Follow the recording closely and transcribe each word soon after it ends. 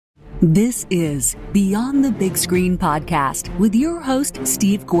This is Beyond the Big Screen podcast with your host,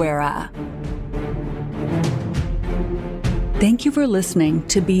 Steve Guerra. Thank you for listening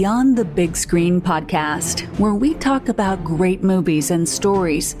to Beyond the Big Screen podcast, where we talk about great movies and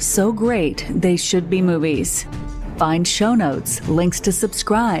stories so great they should be movies. Find show notes, links to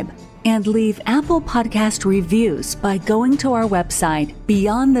subscribe, and leave Apple Podcast reviews by going to our website,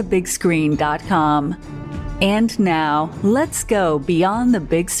 beyondthebigscreen.com. And now, let's go beyond the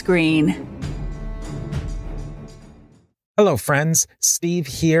big screen. Hello, friends. Steve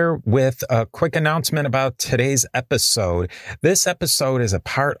here with a quick announcement about today's episode. This episode is a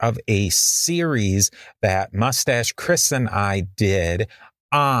part of a series that Mustache Chris and I did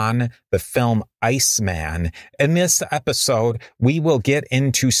on the film Iceman. In this episode, we will get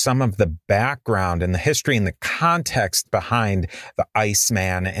into some of the background and the history and the context behind the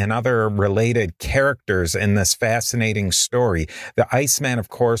Iceman and other related characters in this fascinating story. The Iceman, of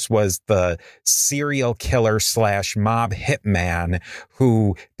course, was the serial killer slash mob hitman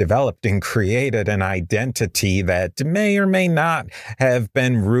who developed and created an identity that may or may not have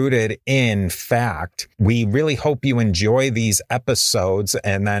been rooted in fact. We really hope you enjoy these episodes,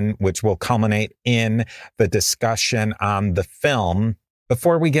 and then which will culminate in the discussion on the film.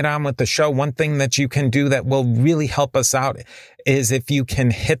 Before we get on with the show, one thing that you can do that will really help us out is if you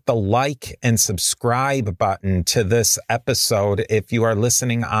can hit the like and subscribe button to this episode if you are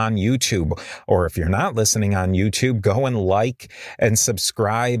listening on YouTube. Or if you're not listening on YouTube, go and like and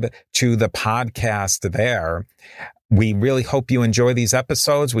subscribe to the podcast there. We really hope you enjoy these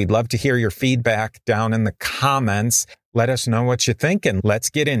episodes. We'd love to hear your feedback down in the comments. Let us know what you think, and let's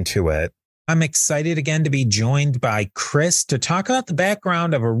get into it. I'm excited again to be joined by Chris to talk about the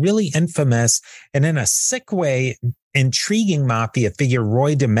background of a really infamous and in a sick way intriguing mafia figure,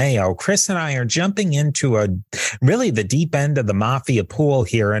 Roy DeMeo. Chris and I are jumping into the deep end of the mafia pool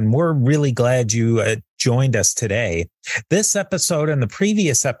here, and we're really glad you joined us today. This episode and the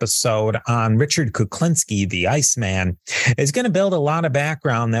previous episode on Richard Kuklinski, the Iceman, is going to build a lot of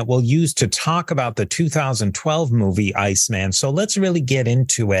background that we'll use to talk about the 2012 movie Iceman. So let's really get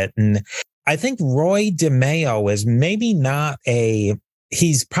into it. And I think Roy DeMeo is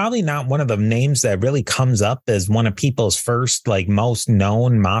he's probably not one of the names that really comes up as one of people's first, most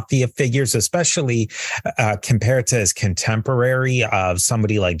known mafia figures, especially compared to his contemporary of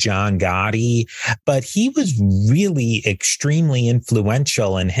somebody like John Gotti. But he was really extremely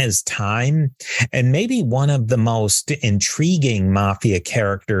influential in his time and maybe one of the most intriguing mafia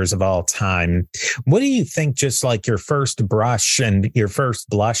characters of all time. What do you think, just like your first brush and your first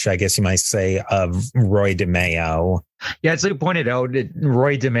blush, I guess you might say, of Roy DeMeo? Yeah, it's like you pointed out,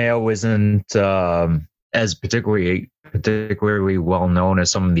 Roy DeMeo isn't as particularly well known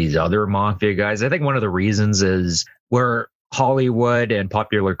as some of these other mafia guys. I think one of the reasons is where Hollywood and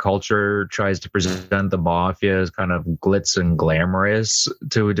popular culture tries to present the mafia as kind of glitz and glamorous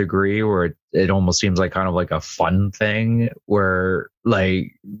to a degree, where it almost seems like kind of like a fun thing, where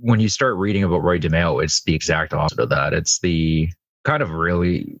when you start reading about Roy DeMeo, it's the exact opposite of that. It's the kind of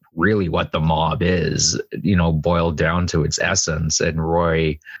really what the mob is, boiled down to its essence. And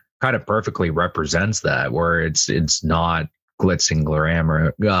Roy kind of perfectly represents that, where it's not glitz and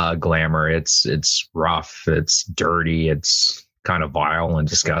glamour. It's rough, it's dirty, it's kind of vile and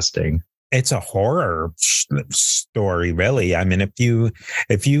disgusting. It's a horror story, really. I mean, if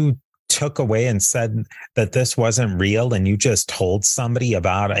you took away and said that this wasn't real and you just told somebody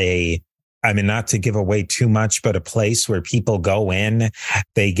about not to give away too much, but a place where people go in,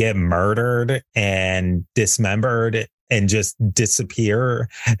 they get murdered and dismembered and just disappear.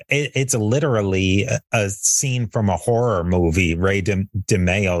 It's literally a scene from a horror movie, Roy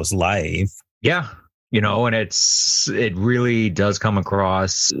DeMeo's life. Yeah. And it really does come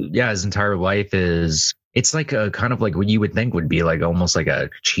across. Yeah. His entire life it's like a kind of like what you would think would be like almost like a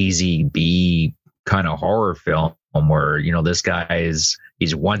cheesy B kind of horror film, where, this guy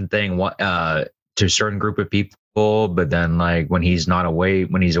he's one thing to a certain group of people, but then when he's away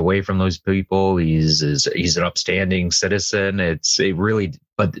from those people, he's an upstanding citizen.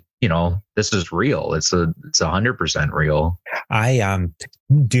 But this is real. It's 100% real. I am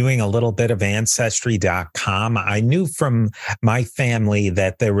doing a little bit of Ancestry.com. I knew from my family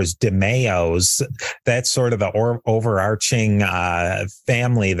that there was DeMeo's. That's sort of the overarching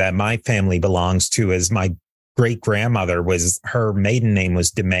family that my family belongs to. Is my great grandmother her maiden name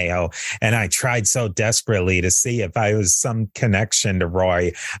was DeMeo. And I tried so desperately to see if I was some connection to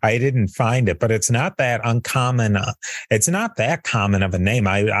Roy. I didn't find it, but it's not that uncommon. It's not that common of a name.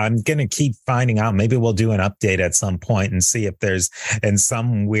 I'm going to keep finding out. Maybe we'll do an update at some point and see if there's in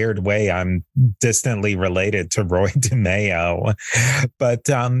some weird way I'm distantly related to Roy DeMeo. But,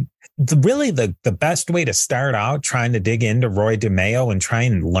 really the best way to start out trying to dig into Roy DeMeo and try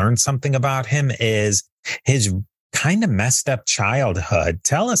and learn something about him is his kind of messed up childhood.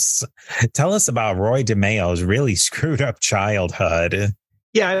 Tell us about Roy DeMeo's really screwed up childhood.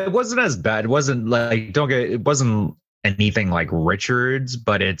 Yeah, it wasn't as bad. It wasn't like, it wasn't anything like Richard's,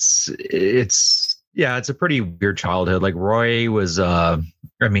 but it's a pretty weird childhood. Like Roy was,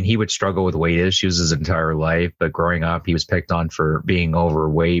 he would struggle with weight issues his entire life, but growing up, he was picked on for being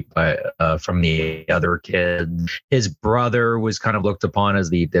overweight, from the other kids. His brother was kind of looked upon as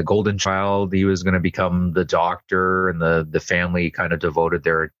the golden child. He was going to become the doctor, and the family kind of devoted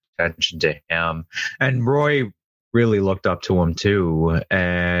their attention to him. And Roy really looked up to him too.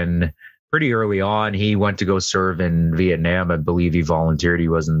 And pretty early on, he went to go serve in Vietnam. I believe he volunteered. He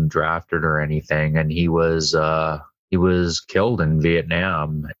wasn't drafted or anything, and he was killed in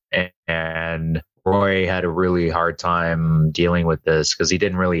Vietnam. And Roy had a really hard time dealing with this because he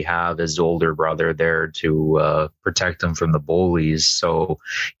didn't really have his older brother there to protect him from the bullies. So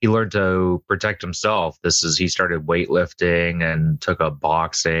he learned to protect himself. He started weightlifting and took up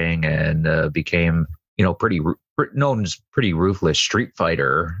boxing and became known as pretty ruthless street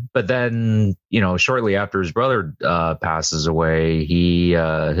fighter. But then, shortly after his brother passes away,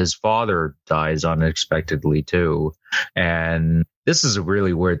 his father dies unexpectedly too. And this is a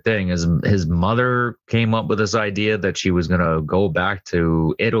really weird thing. His mother came up with this idea that she was going to go back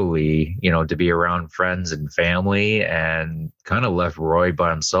to Italy, to be around friends and family, and kind of left Roy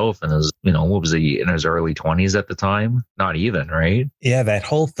by himself in his, what was he, in his early 20s at the time? Not even, right? Yeah, that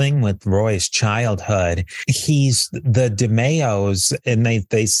whole thing with Roy's childhood, he's the DeMeo's, and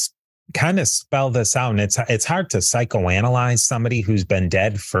they kind of spell this out, and it's hard to psychoanalyze somebody who's been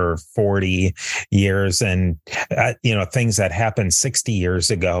dead for 40 years and things that happened 60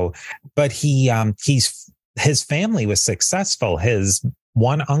 years ago. But his family was successful. His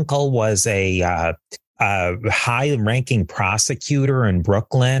one uncle was a high-ranking prosecutor in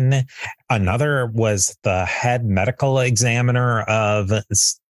Brooklyn. Another was the head medical examiner of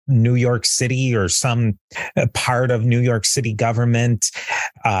New York City or some part of New York City government.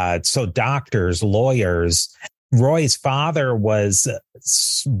 So doctors, lawyers. Roy's father was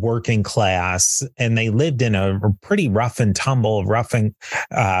working class, and they lived in a pretty rough and tumble, rough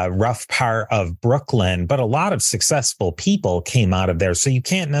part of Brooklyn. But a lot of successful people came out of there. So you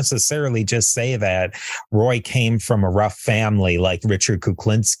can't necessarily just say that Roy came from a rough family like Richard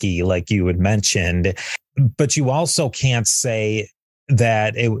Kuklinski, like you had mentioned. But you also can't say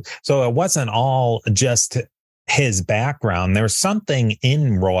that it wasn't all just his background. There's something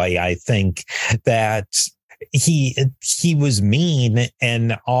in Roy, I think, that he was mean,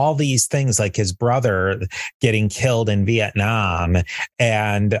 and all these things like his brother getting killed in Vietnam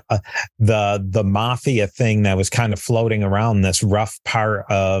and the mafia thing that was kind of floating around this rough part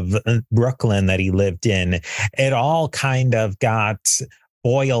of Brooklyn that he lived in. It all kind of got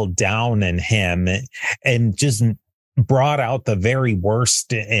boiled down in him and just brought out the very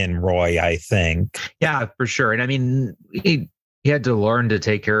worst in Roy, I think. Yeah, for sure. And he had to learn to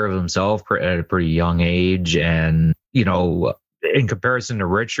take care of himself at a pretty young age. And, in comparison to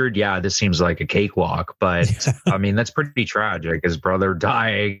Richard, this seems like a cakewalk. But that's pretty tragic. His brother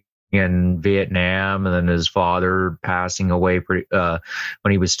dying in Vietnam, and then his father passing away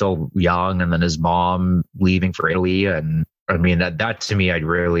when he was still young, and then his mom leaving for Italy. And that to me,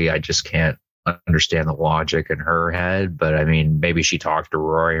 I just can't understand the logic in her head. But maybe she talked to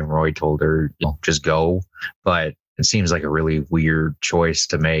Roy and Roy told her, just go. But it seems like a really weird choice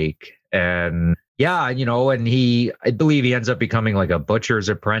to make. And and I believe he ends up becoming like a butcher's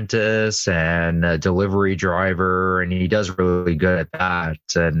apprentice and a delivery driver, and he does really good at that.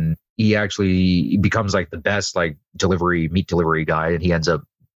 And he actually becomes like the best meat delivery guy, and he ends up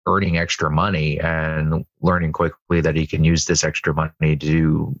earning extra money and learning quickly that he can use this extra money to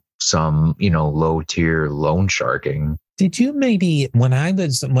do some, low tier loan sharking. Did you maybe, when I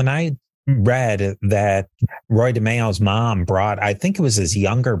read that Roy DeMeo's mom brought, I think it was his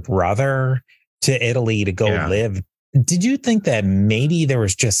younger brother to Italy to go live, did you think that maybe there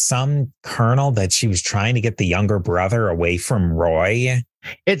was just some kernel that she was trying to get the younger brother away from Roy?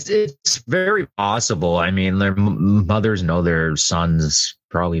 It's very possible. Their mothers know their sons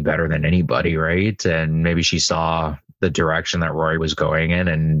probably better than anybody, right? And maybe she saw the direction that Roy was going in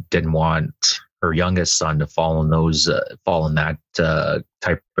and didn't want her youngest son to fall in that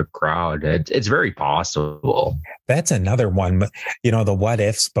type of crowd. It's very possible. That's another one, the what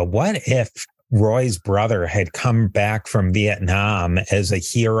ifs, but what if Roy's brother had come back from Vietnam as a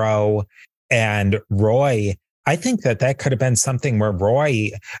hero, and Roy, I think that could have been something where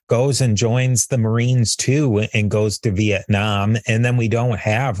Roy goes and joins the Marines too and goes to Vietnam, and then we don't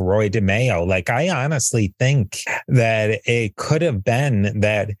have Roy DeMeo. Like, I honestly think that it could have been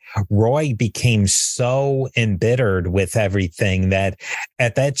that Roy became so embittered with everything that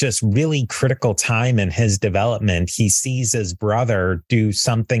at that just really critical time in his development, he sees his brother do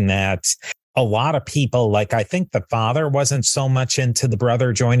something that a lot of people, like, I think the father wasn't so much into the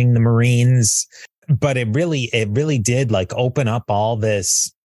brother joining the Marines, but it really did like open up all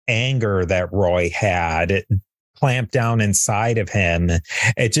this anger that Roy had. It clamped down inside of him.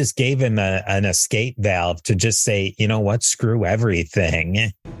 It just gave him an escape valve to just say, you know what, screw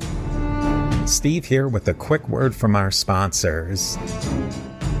everything. Steve here with a quick word from our sponsors.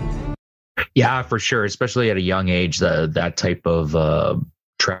 Yeah, for sure. Especially at a young age, that type of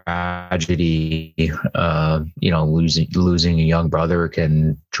tragedy, losing a young brother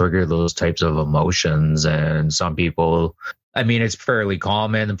can trigger those types of emotions. And some people, I mean, it's fairly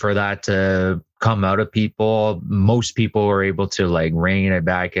common for that to come out of people. Most people are able to like rein it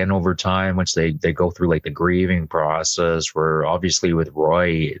back in over time, once they go through like the grieving process, where obviously with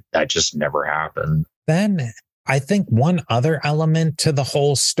Roy, that just never happened. Then I think one other element to the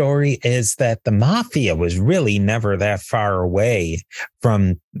whole story is that the mafia was really never that far away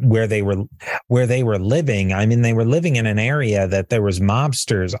from where they were living. I mean, they were living in an area that there was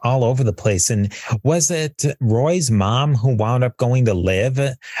mobsters all over the place. And was it Roy's mom who wound up going to live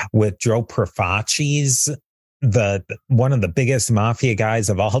with Joe Profaci's, one of the biggest mafia guys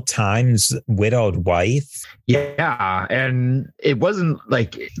of all time's widowed wife? Yeah. And it wasn't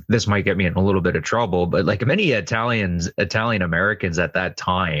like, this might get me in a little bit of trouble, but like many Italian Americans at that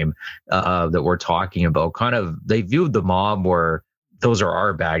time that we're talking about, kind of, they viewed the mob where those are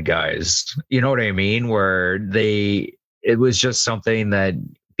our bad guys. You know what I mean? Where it was just something that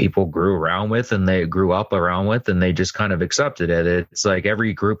people grew around with, and they grew up around with, and they just kind of accepted it. It's like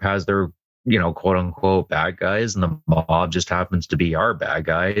every group has their, quote unquote bad guys, and the mob just happens to be our bad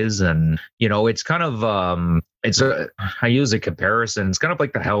guys. And, it's kind of, I use a comparison. It's kind of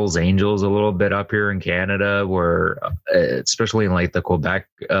like the Hells Angels a little bit up here in Canada, where, especially in like the Quebec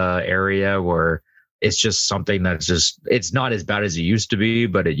area, where it's just something that's just, it's not as bad as it used to be,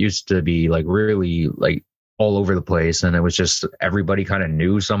 but it used to be like really like all over the place. And it was just, everybody kind of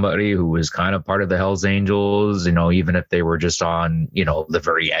knew somebody who was kind of part of the Hells Angels, even if they were just on, the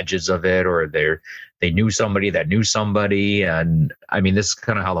very edges of it, or they knew somebody that knew somebody. And I mean, this is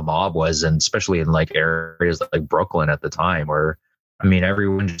kind of how the mob was, and especially in like areas like Brooklyn at the time, where, I mean,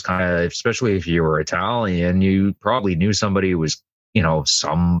 everyone just kind of, especially if you were Italian, you probably knew somebody who was,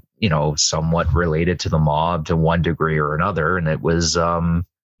 somewhat related to the mob to one degree or another. And it was,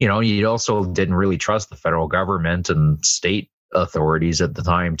 you also didn't really trust the federal government and state authorities at the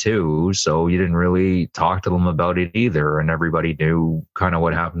time too. So you didn't really talk to them about it either. And everybody knew kind of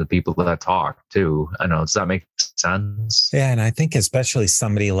what happened to people that talked too. I know. Does that make sense? Yeah. And I think especially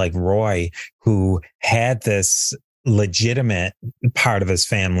somebody like Roy, who had this legitimate part of his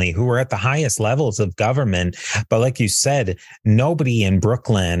family who were at the highest levels of government. But like you said, nobody in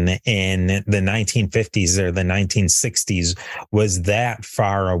Brooklyn in the 1950s or the 1960s was that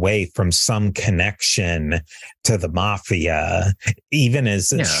far away from some connection to the mafia. Even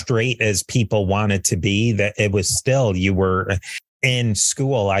as straight as people wanted to be, that it was still, you were in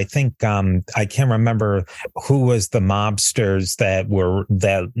school. I think I can't remember who was the mobsters that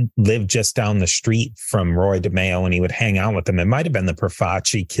lived just down the street from Roy DeMeo, and he would hang out with them. It might have been the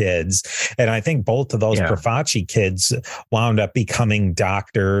Profaci kids, and I think both of those Profaci kids wound up becoming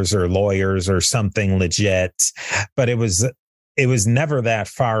doctors or lawyers or something legit. But it was never that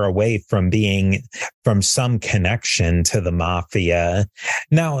far away from some connection to the mafia.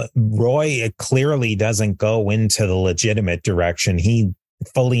 Now, Roy clearly doesn't go into the legitimate direction. He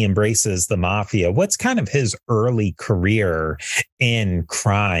fully embraces the mafia. What's kind of his early career in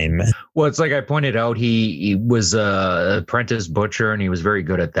crime? Well, it's like I pointed out, he was a apprentice butcher, and he was very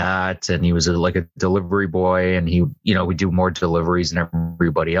good at that. And he was like a delivery boy, and he, would do more deliveries than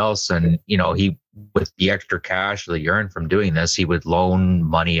everybody else. And, he, with the extra cash that he earned from doing this, he would loan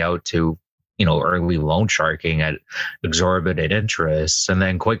money out to, early loan sharking at exorbitant interests. And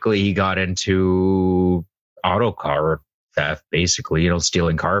then quickly he got into auto car theft, basically,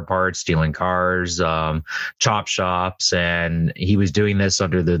 stealing car parts, stealing cars, chop shops. And he was doing this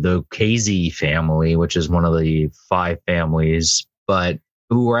under the Casey family, which is one of the 5 families. But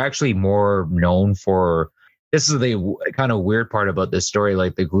who were actually more known for. This is the kind of weird part about this story.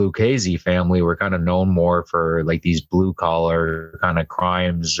 Like the Lucchese family were kind of known more for like these blue collar kind of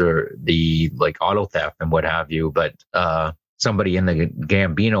crimes or the like auto theft and what have you. But somebody in the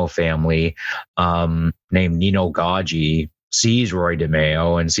Gambino family named Nino Gaggi sees Roy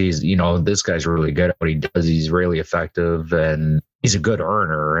DeMeo and sees, this guy's really good at what he does. He's really effective and he's a good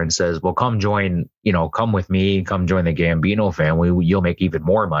earner, and says, well, come with me, come join the Gambino family. You'll make even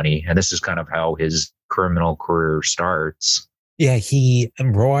more money. And this is kind of how his criminal career starts. Yeah,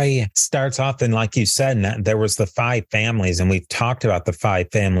 Roy starts off, and like you said, there was the 5 families, and we've talked about the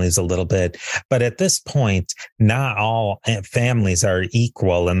 5 families a little bit. But at this point, not all families are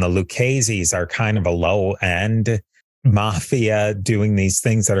equal, and the Lucchese's are kind of a low end mafia doing these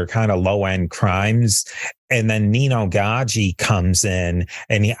things that are kind of low end crimes. And then Nino Gaggi comes in,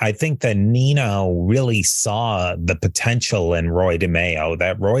 and I think that Nino really saw the potential in Roy DeMeo,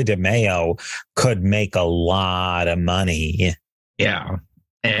 that Roy DeMeo could make a lot of money. Yeah.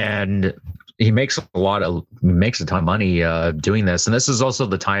 And he makes a ton of money doing this. And this is also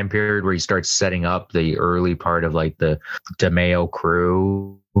the time period where he starts setting up the early part of like the DeMeo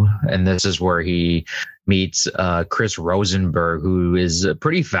crew. And this is where he meets Chris Rosenberg, who is a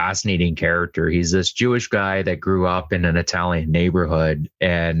pretty fascinating character. He's this Jewish guy that grew up in an Italian neighborhood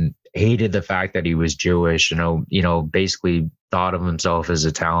and hated the fact that he was Jewish, basically thought of himself as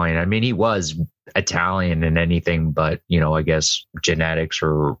Italian. I mean, he was Italian in anything but, I guess genetics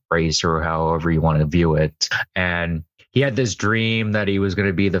or race or however you want to view it. And he had this dream that he was going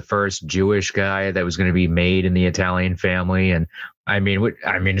to be the first Jewish guy that was going to be made in the Italian family. And I mean,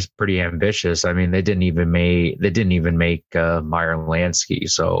 it's pretty ambitious. I mean, they didn't even make Meyer Lansky.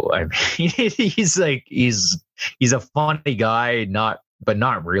 So I mean, he's a funny guy, but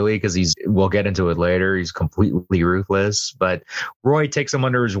not really, because we'll get into it later. He's completely ruthless. But Roy takes him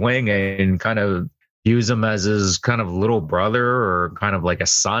under his wing and kind of views him as his kind of little brother or kind of like a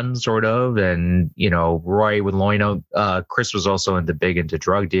son, sort of. And, Roy would loan out, Chris was also big into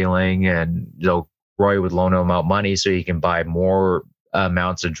drug dealing, and, Roy would loan him out money so he can buy more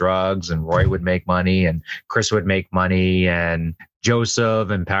amounts of drugs, and Roy would make money and Chris would make money, and Joseph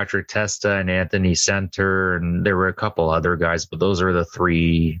and Patrick Testa and Anthony Center, and there were a couple other guys, but those are the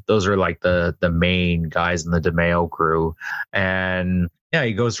 3. Those are like the main guys in the DeMeo crew. And yeah,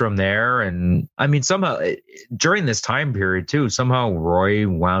 he goes from there. And I mean, somehow during this time period too, somehow Roy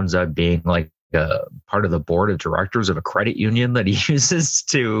wounds up being like part of the board of directors of a credit union that he uses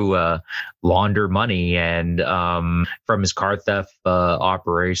to launder money and from his car theft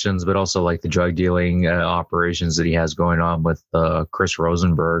operations, but also like the drug dealing operations that he has going on with Chris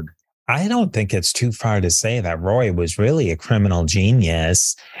Rosenberg. I don't think it's too far to say that Roy was really a criminal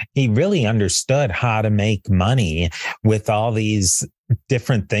genius. He really understood how to make money with all these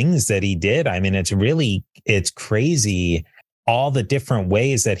different things that he did. I mean, it's crazy all the different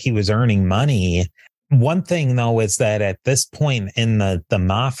ways that he was earning money. One thing, though, is that at this point in the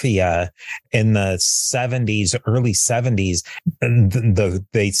mafia in the 70s, early 70s,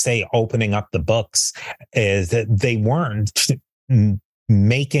 they say opening up the books is that they weren't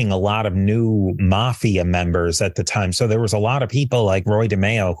making a lot of new mafia members at the time. So there was a lot of people like Roy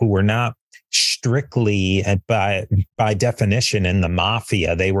DeMeo who were not strictly by definition in the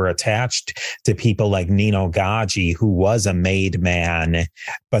mafia. They were attached to people like Nino Gaggi, who was a made man,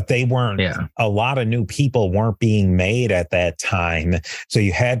 but they weren't, a lot of new people weren't being made at that time. So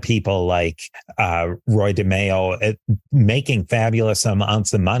you had people like Roy DeMeo making fabulous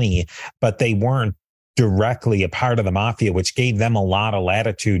amounts of money, but they weren't directly a part of the mafia, which gave them a lot of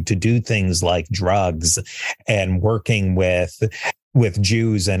latitude to do things like drugs and working with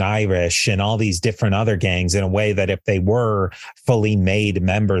Jews and Irish and all these different other gangs in a way that if they were fully made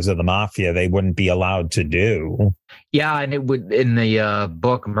members of the mafia, they wouldn't be allowed to do. Yeah, and it would, in the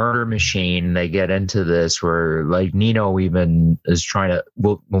book Murder Machine, they get into this where like Nino even is trying to,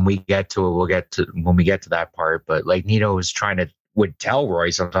 when we get to that part, but like Nino is would tell Roy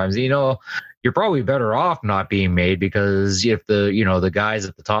sometimes, you're probably better off not being made, because if the guys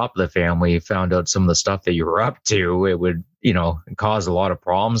at the top of the family found out some of the stuff that you were up to, it would, cause a lot of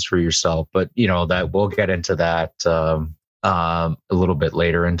problems for yourself. But, that we'll get into that a little bit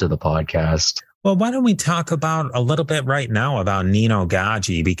later into the podcast. Well, why don't we talk about a little bit right now about Nino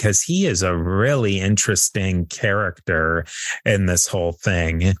Gaggi, because he is a really interesting character in this whole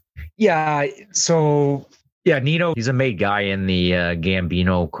thing. Yeah. So yeah, Nino, he's a made guy in the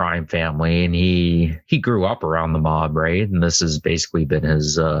Gambino crime family, and he grew up around the mob, right? And this has basically been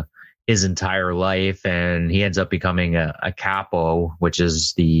his entire life, and he ends up becoming a capo, which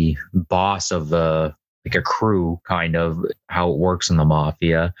is the boss of the like a crew, kind of how it works in the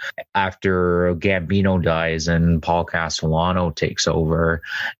mafia. After Gambino dies and Paul Castellano takes over,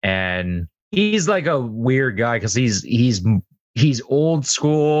 and he's like a weird guy because he's old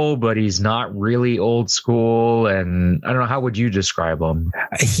school, but he's not really old school. And I don't know, how would you describe him?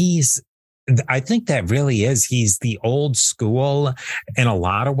 I think that really is. He's the old school in a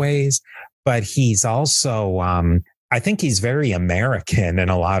lot of ways, but he's also, I think he's very American in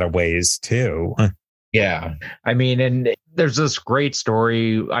a lot of ways too. Yeah. I mean, and there's this great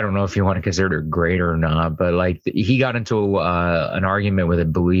story. I don't know if you want to consider it great or not, but like he got into an argument with, I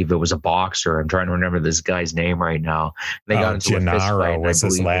believe it was a boxer. I'm trying to remember this guy's name right now. They got into Gennaro a fist fight, was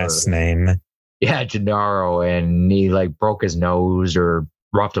his last name. Yeah, Gennaro, and he like broke his nose or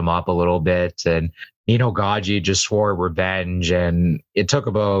roughed him up a little bit. And Nino Gaggi just swore revenge, and it took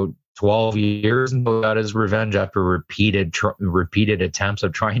about 12 years until he got his revenge after repeated attempts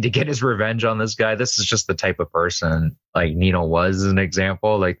of trying to get his revenge on this guy. This is just the type of person like Nino was, as an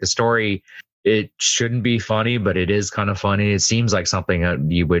example. Like the story, it shouldn't be funny, but it is kind of funny. It seems like something that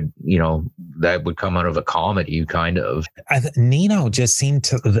you would, that would come out of a comedy, kind of. Nino just seemed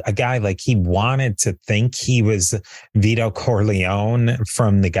to a guy like he wanted to think he was Vito Corleone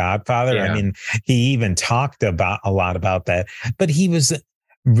from The Godfather. Yeah. I mean, he even talked a lot about that, but he was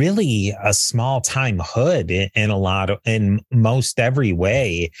really a small time hood in most every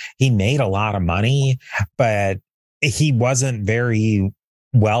way. He made a lot of money, but he wasn't very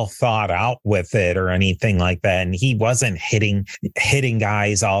well thought out with it or anything like that. And he wasn't hitting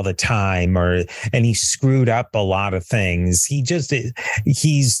guys all the time, and he screwed up a lot of things. He's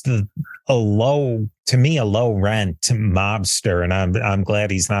a low rent mobster. And I'm glad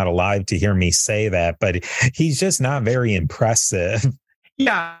he's not alive to hear me say that, but he's just not very impressive.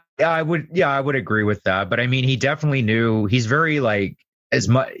 Yeah, I would agree with that. But I mean, he definitely knew. He's very like, as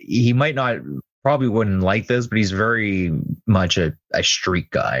much, he might not, probably wouldn't like this, but he's very much a street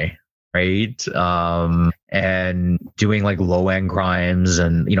guy, right? And doing like low end crimes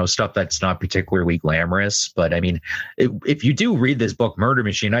and, stuff that's not particularly glamorous. But I mean, if you do read this book, Murder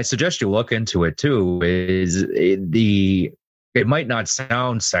Machine, I suggest you look into it too. It might not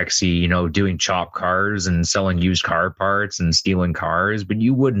sound sexy, doing chop cars and selling used car parts and stealing cars, but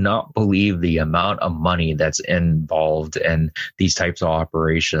you would not believe the amount of money that's involved in these types of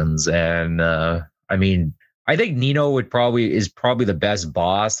operations. And I mean, I think Nino is probably the best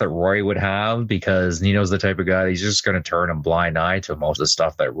boss that Roy would have, because Nino's the type of guy, he's just going to turn a blind eye to most of the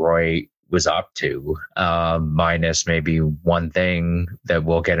stuff that Roy was up to, minus maybe one thing that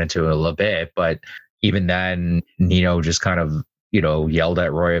we'll get into in a little bit. But even then, Nino just kind of, yelled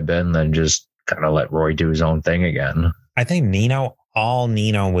at Roy a bit and then just kind of let Roy do his own thing again. I think all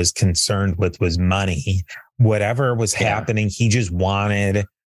Nino was concerned with was money. Whatever was happening, he just wanted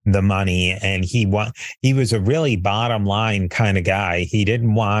the money, and he was a really bottom line kind of guy. He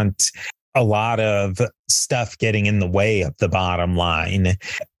didn't want a lot of stuff getting in the way of the bottom line.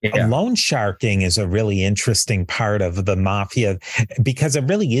 Yeah. Loan sharking is a really interesting part of the mafia, because it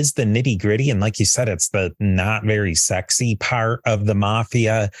really is the nitty gritty. And like you said, it's the not very sexy part of the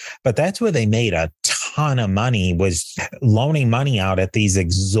mafia, but that's where they made a ton of money, was loaning money out at these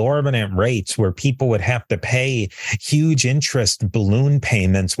exorbitant rates where people would have to pay huge interest balloon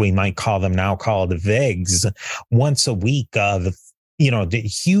payments, we might call them now, called VIGs, once a week of the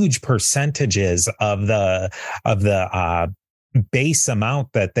huge percentages of the base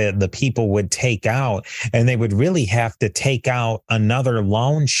amount that the people would take out, and they would really have to take out another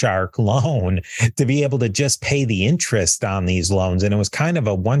loan shark loan to be able to just pay the interest on these loans. And it was kind of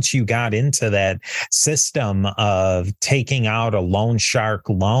once you got into that system of taking out a loan shark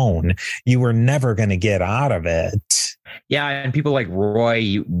loan, you were never going to get out of it. Yeah, and people like Roy,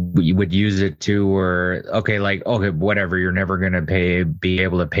 you would use it too, or okay, whatever, you're never going to be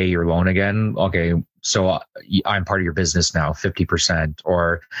able to pay your loan again. Okay, so I'm part of your business now, 50%.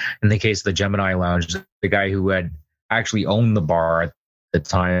 Or in the case of the Gemini Lounge, the guy who had actually owned the bar at the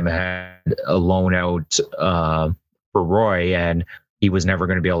time had a loan out for Roy, and he was never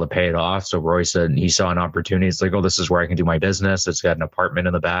going to be able to pay it off. So Roy said he saw an opportunity. It's like, oh, this is where I can do my business. It's got an apartment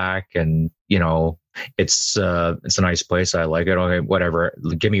in the back, and it's a nice place. I like it. Okay, whatever.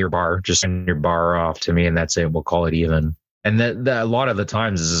 Give me your bar. Just send your bar off to me, and that's it. We'll call it even. And a lot of the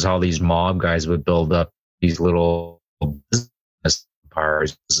times, this is how these mob guys would build up these little business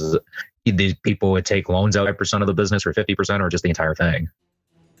empires. These people would take loans out 5% of the business, or 50%, or just the entire thing.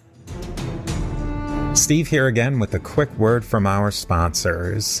 Steve here again with a quick word from our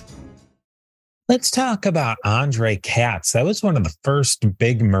sponsors. Let's talk about Andre Katz. That was one of the first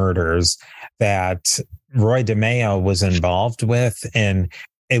big murders that Roy DeMeo was involved with. And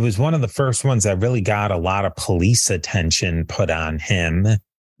it was one of the first ones that really got a lot of police attention put on him.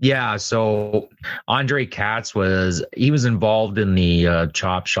 Yeah, so Andre Katz was involved in the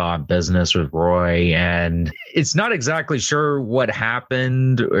chop shop business with Roy, and it's not exactly sure what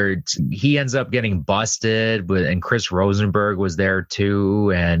happened, or he ends up getting busted, and Chris Rosenberg was there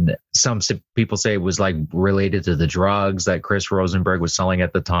too, and some people say it was like related to the drugs that Chris Rosenberg was selling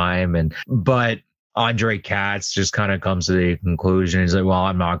at the time, but Andre Katz just kind of comes to the conclusion. He's like, well,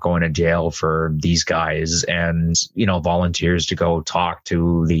 I'm not going to jail for these guys, and, volunteers to go talk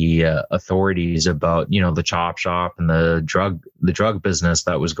to the authorities about, the chop shop and the drug business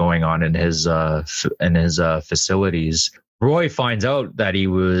that was going on in his facilities. Roy finds out that he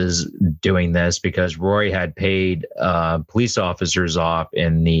was doing this because Roy had paid police officers off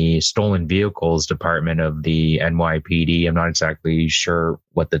in the stolen vehicles department of the NYPD. I'm not exactly sure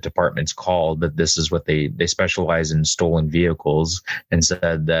what the department's called, but this is what they specialize in stolen vehicles, and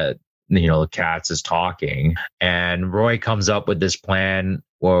said that, Katz is talking. And Roy comes up with this plan.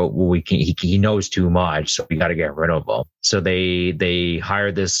 Well, he knows too much, so we got to get rid of him. So they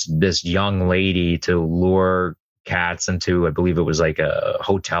hire this young lady to lure Katz into, I believe it was like a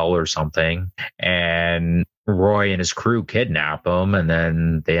hotel or something, and Roy and his crew kidnap him, and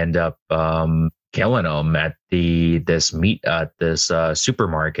then they end up killing him at this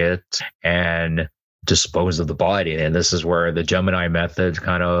supermarket and dispose of the body. And this is where the Gemini method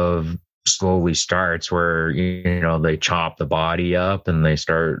kind of slowly starts, where they chop the body up and they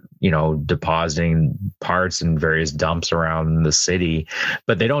start depositing parts in various dumps around the city.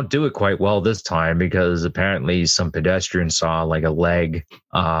 But they don't do it quite well this time, because apparently some pedestrians saw like a leg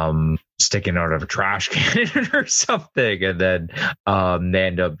sticking out of a trash can or something, and then they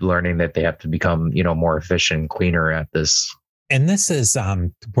end up learning that they have to become more efficient, cleaner at this. And this is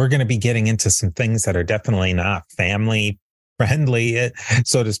we're going to be getting into some things that are definitely not family friendly,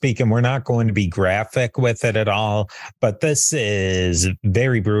 so to speak, and we're not going to be graphic with it at all, but this is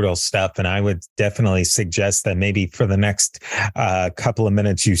very brutal stuff, and I would definitely suggest that maybe for the next couple of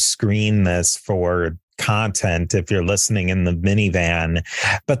minutes you screen this for content if you're listening in the minivan.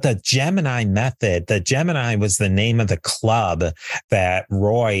 But the Gemini method, the Gemini was the name of the club that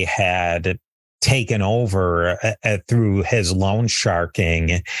Roy had taken over through his loan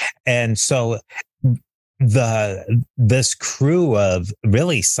sharking. And so this crew of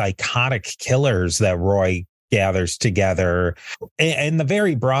really psychotic killers that Roy gathers together in the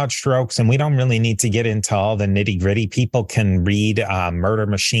very broad strokes, and we don't really need to get into all the nitty gritty. People can read Murder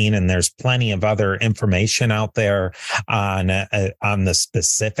Machine, and there's plenty of other information out there on the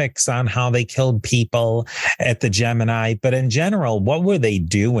specifics on how they killed people at the Gemini. But in general, what were they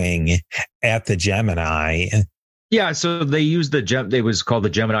doing at the Gemini? Yeah, so they used it was called the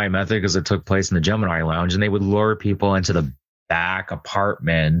Gemini method because it took place in the Gemini lounge, and they would lure people into the back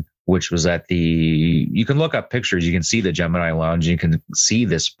apartment, which was you can look up pictures, you can see the Gemini lounge, you can see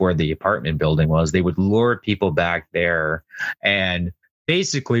this where the apartment building was. They would lure people back there, and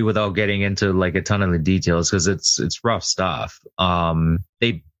basically, without getting into like a ton of the details, because it's rough stuff,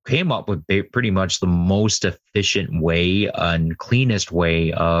 they came up with pretty much the most efficient way and cleanest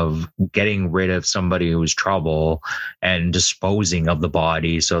way of getting rid of somebody who was trouble and disposing of the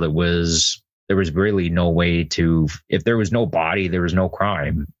body. So there was really no way to, if there was no body, there was no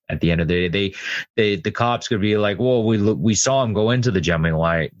crime. At the end of the day, the cops could be like, well, we saw him go into the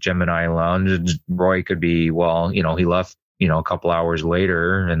Gemini lounge. Roy could be, well, he left, a couple hours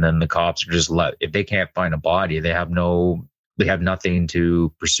later, and then the cops are just if they can't find a body, they have nothing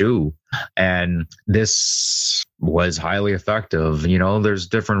to pursue. And this was highly effective. There's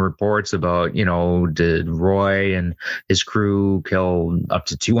different reports about, did Roy and his crew kill up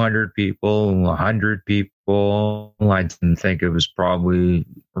to 200 people, 100 people? I didn't think it was probably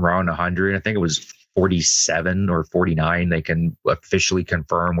around 100. I think it was 47 or 49 they can officially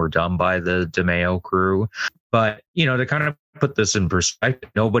confirm were done by the DeMeo crew. But, to kind of put this in perspective,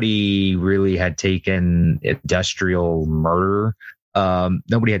 nobody really had taken industrial murder.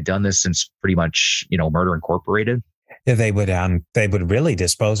 Nobody had done this since pretty much, Murder Incorporated. Yeah, they would really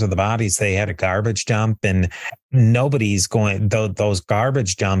dispose of the bodies. They had a garbage dump, and nobody's going, those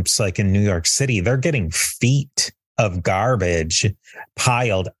garbage dumps like in New York City, they're getting feet of garbage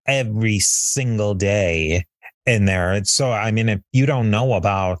piled every single day in there. So, I mean, if you don't know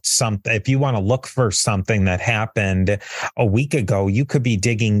about something, if you want to look for something that happened a week ago, you could be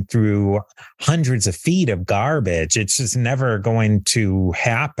digging through hundreds of feet of garbage. It's just never going to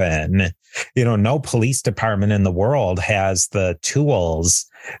happen. No police department in the world has the tools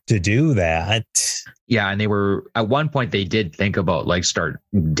to do that. Yeah, and they were at one point they did think about like start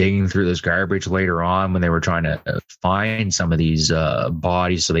digging through this garbage later on when they were trying to find some of these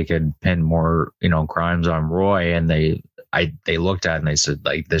bodies so they could pin more, crimes on Roy. And they looked at it and they said,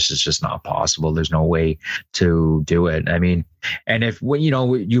 like, this is just not possible. There's no way to do it. I mean, and if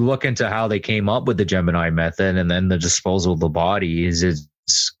you look into how they came up with the Gemini method and then the disposal of the bodies, it's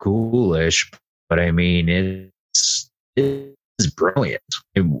ghoulish, but I mean, it's brilliant.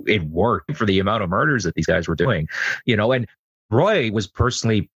 It worked for the amount of murders that these guys were doing, and Roy was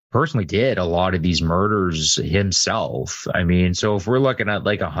personally did a lot of these murders himself. I mean, so if we're looking at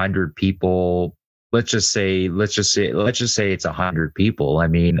like 100 people, let's just say it's 100 people. I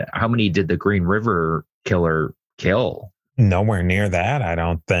mean, how many did the Green River killer kill? Nowhere near that, I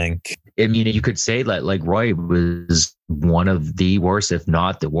don't think. I mean, you could say that like Roy was one of the worst, if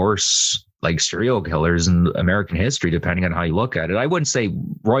not the worst, like serial killers in American history, depending on how you look at it. I wouldn't say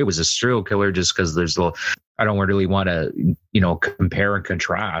Roy was a serial killer just because I don't really want to, compare and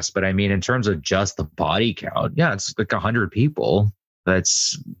contrast. But I mean, in terms of just the body count, yeah, it's like 100 people.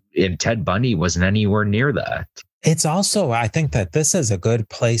 And Ted Bundy wasn't anywhere near that. It's also, I think that this is a good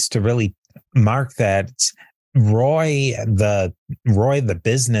place to really mark that Roy the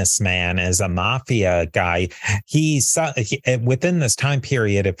businessman is a mafia guy. Within this time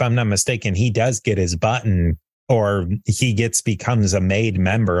period, if I'm not mistaken, he does get his button, or he becomes a made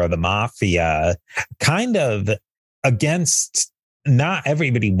member of the mafia, kind of against. Not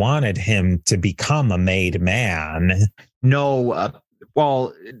everybody wanted him to become a made man. No,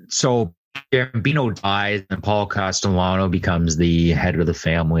 so Gambino dies and Paul Castellano becomes the head of the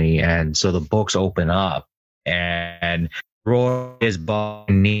family, and so the books open up. And Roy is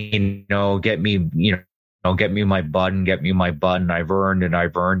bugging, get me my button. I've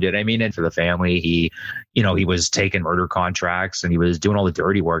earned it. I mean, and for the family, he was taking murder contracts and he was doing all the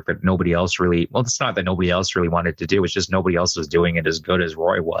dirty work that nobody else really, well, it's not that nobody else really wanted to do. It's just nobody else was doing it as good as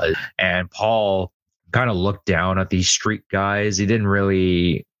Roy was. And Paul kind of looked down at these street guys. He didn't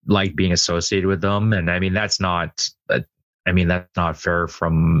really like being associated with them. And I mean, that's not fair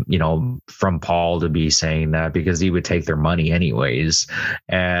from Paul to be saying that, because he would take their money anyways.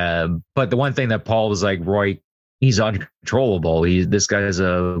 But the one thing that Paul was like, Roy, he's uncontrollable. This guy is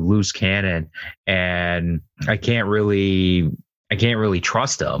a loose cannon, and I can't really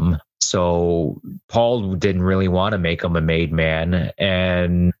trust him. So Paul didn't really want to make him a made man.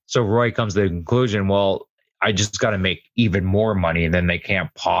 And so Roy comes to the conclusion, well, I just got to make even more money, and then they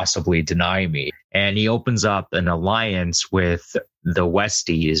can't possibly deny me. And he opens up an alliance with the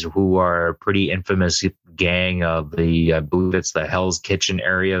Westies, who are a pretty infamous gang of I believe it's the Hell's Kitchen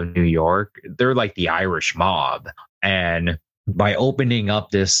area of New York. They're like the Irish mob. And by opening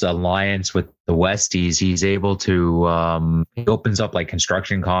up this alliance with the Westies, he's able to, he opens up like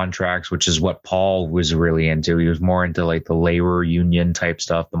construction contracts, which is what Paul was really into. He was more into like the labor union type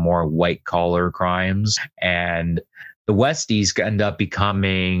stuff, the more white collar crimes. And the Westies end up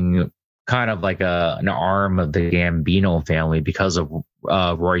becoming kind of like an arm of the Gambino family because of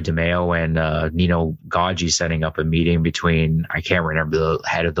Roy DeMeo and Nino Gaggi setting up a meeting between, I can't remember the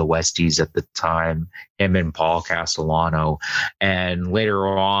head of the Westies at the time, him and Paul Castellano. And later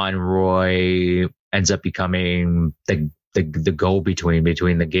on, Roy ends up becoming the go-between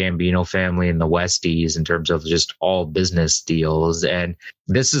between the Gambino family and the Westies in terms of just all business deals. And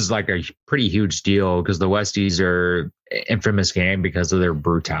this is like a pretty huge deal because the Westies are infamous gang because of their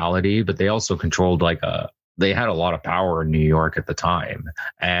brutality, but they also controlled they had a lot of power in New York at the time.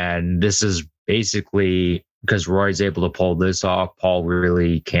 And this is basically because Roy's able to pull this off. Paul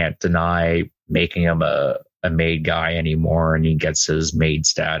really can't deny making him a made guy anymore, and he gets his made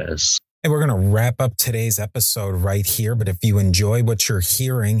status. And we're going to wrap up today's episode right here. But if you enjoy what you're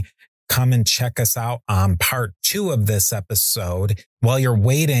hearing, come and check us out on part 2 of this episode. While you're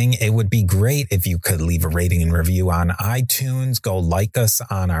waiting, it would be great if you could leave a rating and review on iTunes. Go like us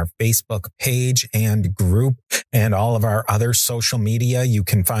on our Facebook page and group and all of our other social media. You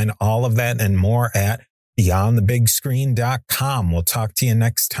can find all of that and more at beyondthebigscreen.com. We'll talk to you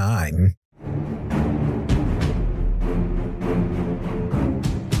next time.